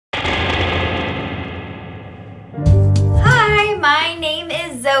name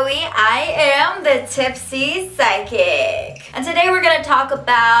is Zoe. I am the Tipsy Psychic. And today we're going to talk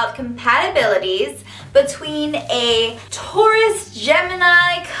about compatibilities between a Taurus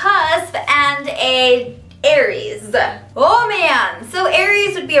Gemini Cusp and a Aries. Oh man, so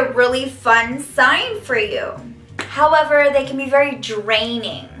Aries would be a really fun sign for you. However, they can be very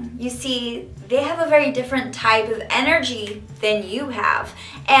draining. You see, they have a very different type of energy than you have.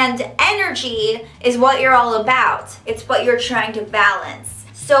 And energy is what you're all about. It's what you're trying to balance.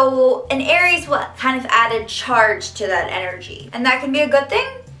 So an Aries will kind of add a charge to that energy. And that can be a good thing,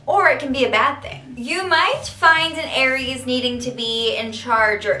 or it can be a bad thing. You might find an Aries needing to be in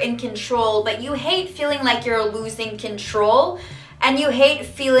charge or in control, but you hate feeling like you're losing control. And you hate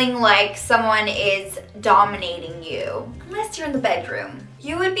feeling like someone is dominating you, unless you're in the bedroom.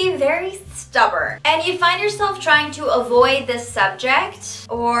 You would be very stubborn. And you'd find yourself trying to avoid this subject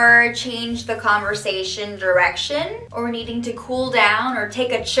or change the conversation direction or needing to cool down or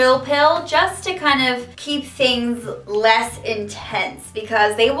take a chill pill just to kind of keep things less intense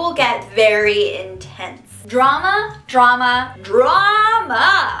because they will get very intense. Drama, drama,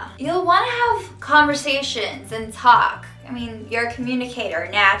 drama. You'll want to have conversations and talk. I mean, you're a communicator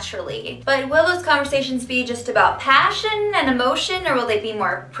naturally, but will those conversations be just about passion and emotion, or will they be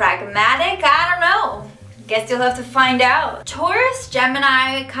more pragmatic? I don't know. Guess you'll have to find out. Taurus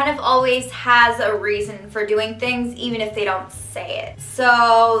Gemini kind of always has a reason for doing things, even if they don't say it.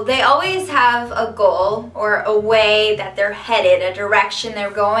 So they always have a goal or a way that they're headed, a direction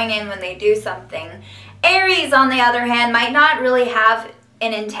they're going in when they do something. Aries, on the other hand, might not really have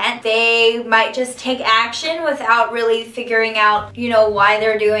an intent. They might just take action without really figuring out, why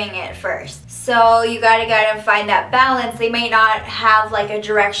they're doing it first. So you gotta kind of find that balance. They may not have like a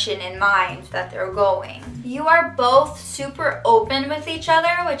direction in mind that they're going. You are both super open with each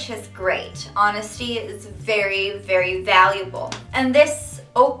other, which is great. Honesty is very, very valuable. And this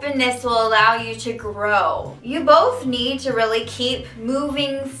openness will allow you to grow. You both need to really keep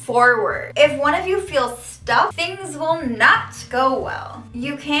moving forward. If one of you feels stuck, things will not go well.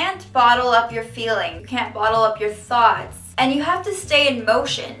 You can't bottle up your feelings. You can't bottle up your thoughts. And you have to stay in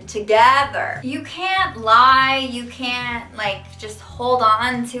motion together. You can't lie. You can't just hold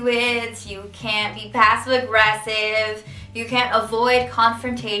on to it. You can't be passive aggressive. You can't avoid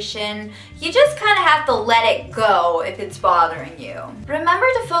confrontation. You just kind of have to let it go if it's bothering you. Remember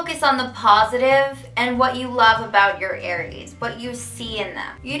to focus on the positive and what you love about your Aries, what you see in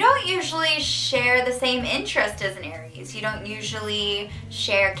them. You don't usually share the same interest as an Aries. You don't usually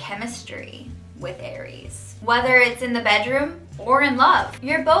share chemistry with Aries, whether it's in the bedroom or in love.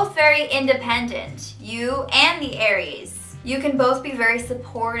 You're both very independent, you and the Aries. You can both be very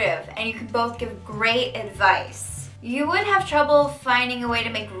supportive and you can both give great advice. You would have trouble finding a way to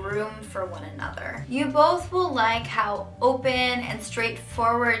make room for one another. You both will like how open and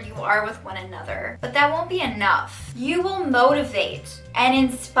straightforward you are with one another, but that won't be enough. You will motivate and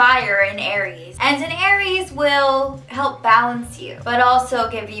inspire an Aries, and an Aries will help balance you, but also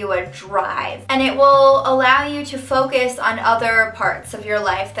give you a drive. And it will allow you to focus on other parts of your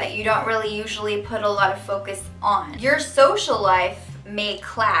life that you don't really usually put a lot of focus on. Your social life may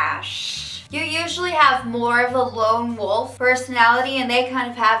clash. You usually have more of a lone wolf personality and they kind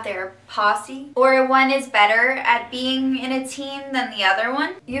of have their posse, or one is better at being in a team than the other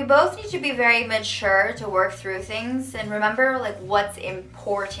one. You both need to be very mature to work through things and remember what's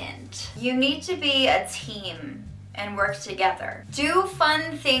important. You need to be a team and work together. Do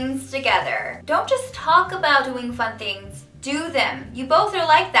fun things together. Don't just talk about doing fun things, do them. You both are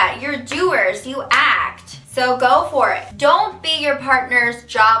like that. You're doers, you act. So go for it. Don't be your partner's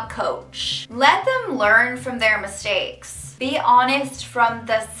job coach. Let them learn from their mistakes. Be honest from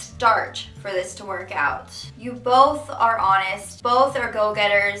the start for this to work out. You both are honest, both are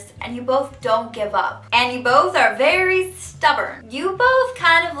go-getters, and you both don't give up. And you both are very stubborn. You both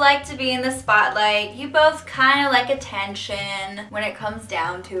kind of like to be in the spotlight. You both kind of like attention when it comes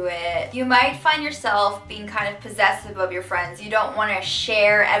down to it. You might find yourself being kind of possessive of your friends. You don't want to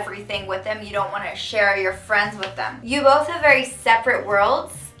share everything with them. You don't want to share your friends with them. You both have very separate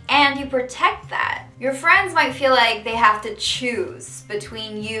worlds, and you protect that. Your friends might feel like they have to choose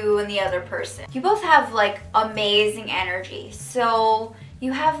between you and the other person. You both have amazing energy, so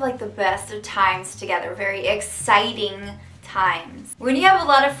you have the best of times together, very exciting times. When you have a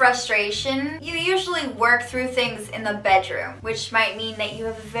lot of frustration, you usually work through things in the bedroom, which might mean that you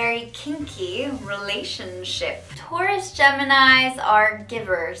have a very kinky relationship. Taurus Geminis are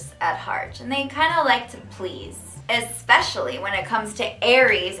givers at heart, and they kind of like to please, especially when it comes to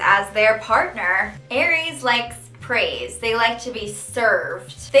Aries as their partner. Aries likes praise. They like to be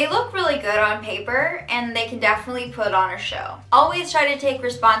served. They look really good on paper and they can definitely put on a show. Always try to take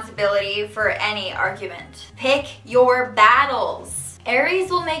responsibility for any argument. Pick your battles. Aries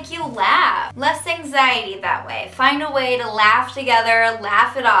will make you laugh. Less anxiety that way. Find a way to laugh together,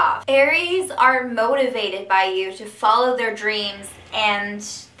 laugh it off. Aries are motivated by you to follow their dreams and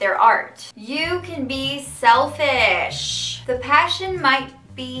their art. You can be selfish. The passion might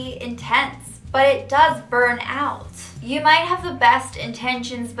be intense, but it does burn out. You might have the best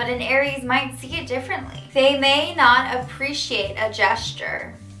intentions, but an Aries might see it differently. They may not appreciate a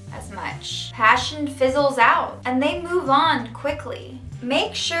gesture as much. Passion fizzles out and they move on quickly.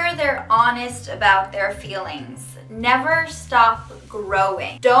 Make sure they're honest about their feelings. Never stop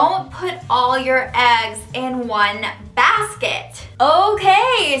growing. Don't put all your eggs in one basket.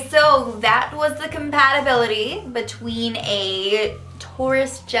 Okay, so that was the compatibility between a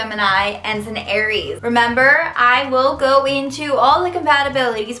Taurus Gemini and an Aries. Remember, I will go into all the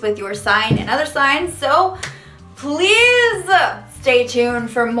compatibilities with your sign and other signs, so please stay tuned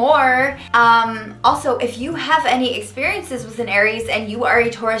for more. Also, if you have any experiences with an Aries and you are a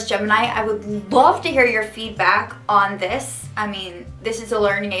Taurus Gemini, I would love to hear your feedback on this. I mean, this is a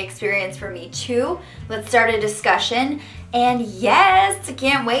learning experience for me too. Let's start a discussion. And yes, I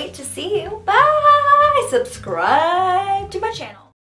can't wait to see you. Bye! Subscribe to my channel.